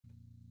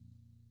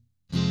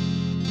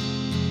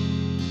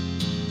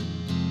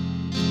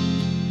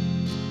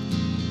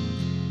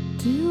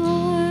Do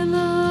I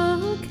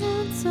look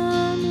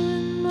handsome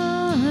in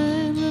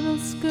my little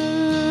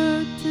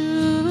skirt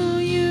to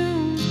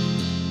you?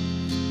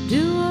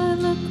 Do I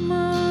look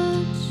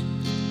much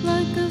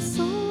like a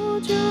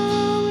soldier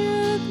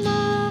with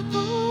my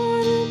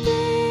heart a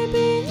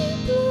baby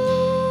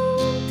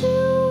blue? Do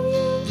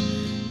you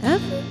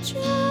ever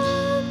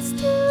chance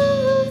to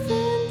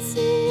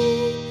fancy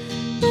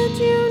that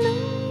you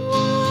know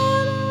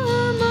what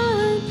I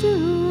might do?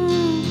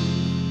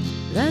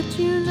 That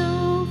you know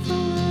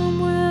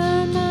from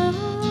where my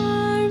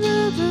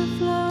river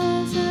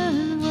flows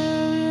and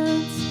where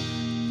it's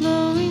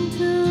flowing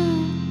to.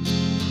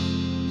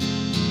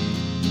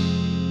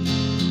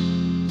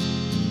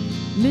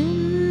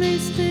 Men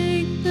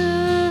mistake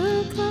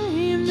the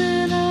claim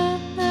that I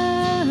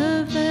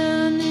have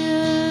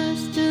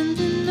vanished in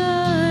the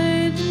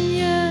night, and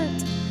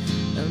yet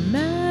a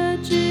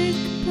magic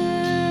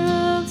pair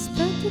of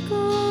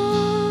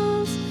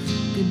spectacles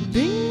could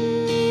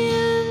bring me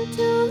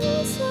into the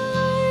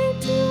sight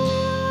to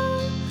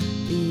where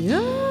the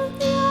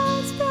earth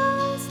is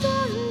vast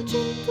and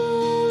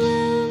gentle,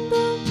 and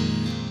the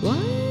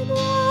wide,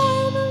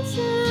 wide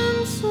ocean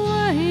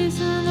sways,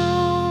 and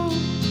all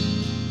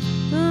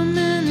the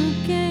men who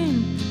came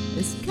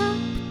as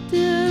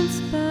captives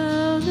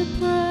bow the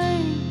prey.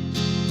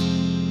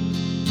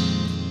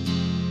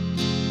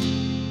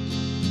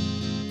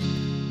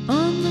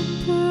 On the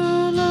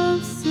pearl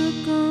of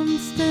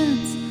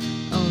circumstance,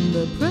 on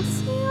the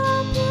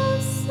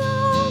precipice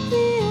of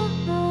the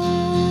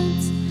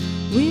odds,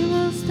 we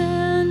will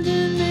stand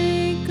and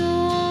make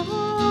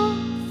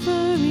offering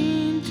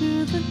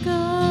to the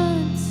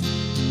gods.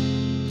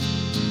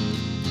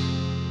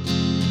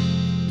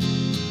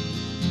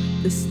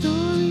 The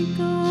story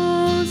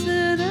goes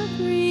that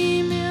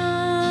every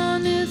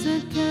man is a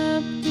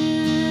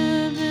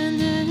captive in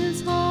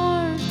his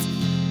heart,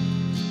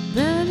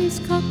 that he's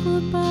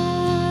cuckolded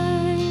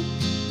by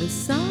the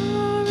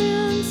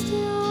sirens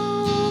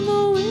till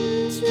the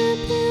winds rip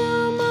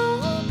him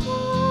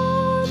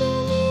apart,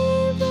 and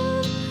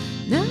even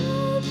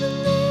now the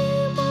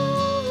name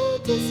of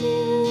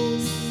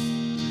Odysseus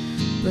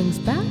brings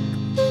back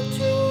the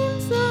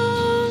dreams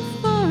of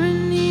far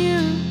and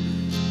near,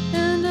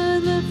 and I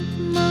lift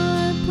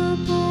my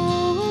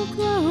purple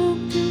cloak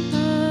to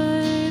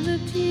hide a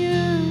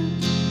tear.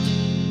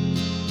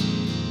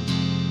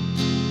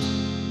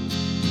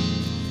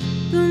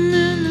 The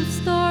men have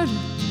started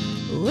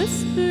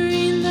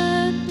whispering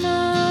that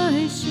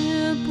my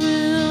ship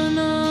will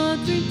not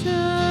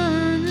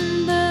return,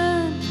 and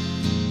that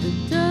the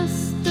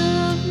dust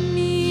of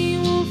me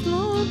will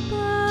float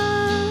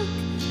back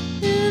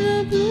in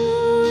a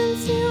blue and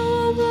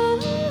silver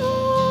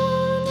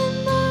horn, and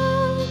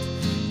that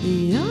the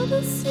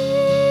Odyssey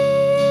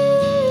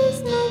is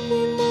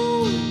nothing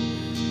more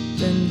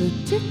than the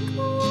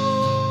tickle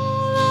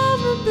of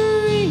a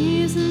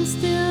breeze, and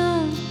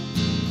still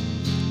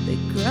they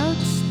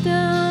crouch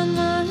down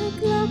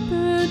like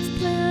leopards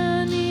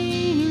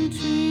planning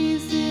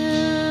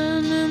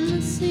treason in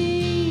the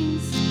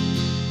seas.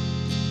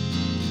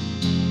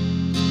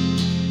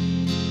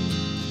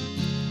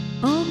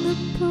 On the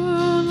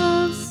pearl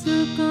of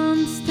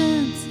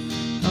circumstance,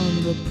 on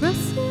the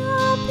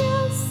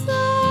precipice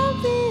of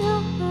the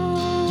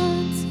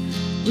odds,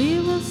 we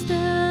will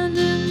stand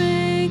and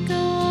make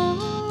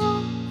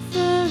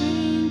offering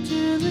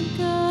to the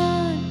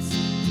gods.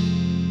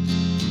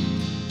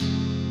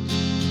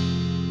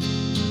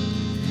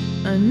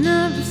 I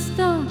never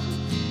stopped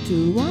to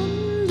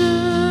wonder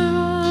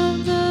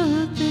of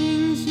the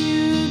things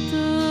you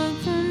took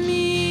from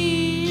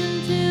me,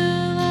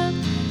 until I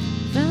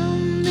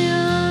found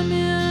them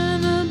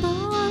in a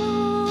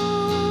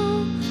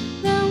bottle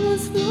that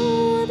was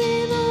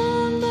floating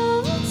on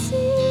the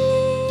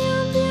sea,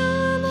 and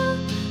then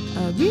I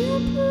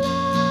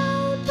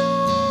reapplied the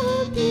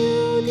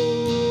beauty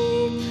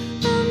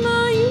and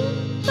the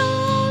youth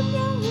of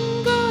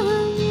younger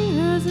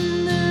years, and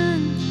then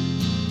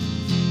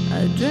I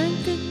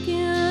drank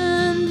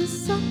again the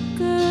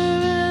sucker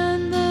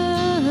and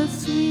the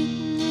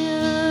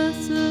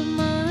sweetness of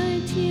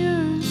my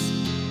tears.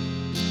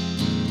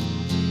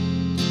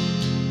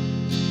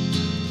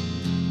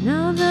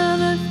 Now that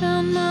I've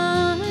found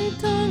my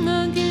tongue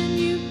again,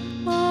 you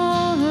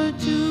are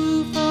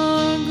too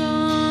far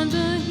gone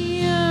to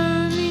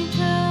hear me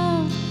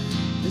tell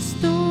the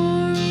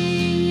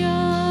story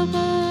of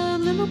a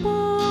little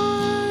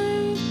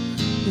boy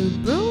who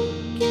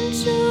broke and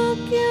shook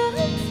your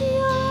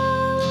fear,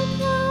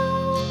 and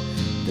how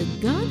the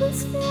goddess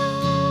fear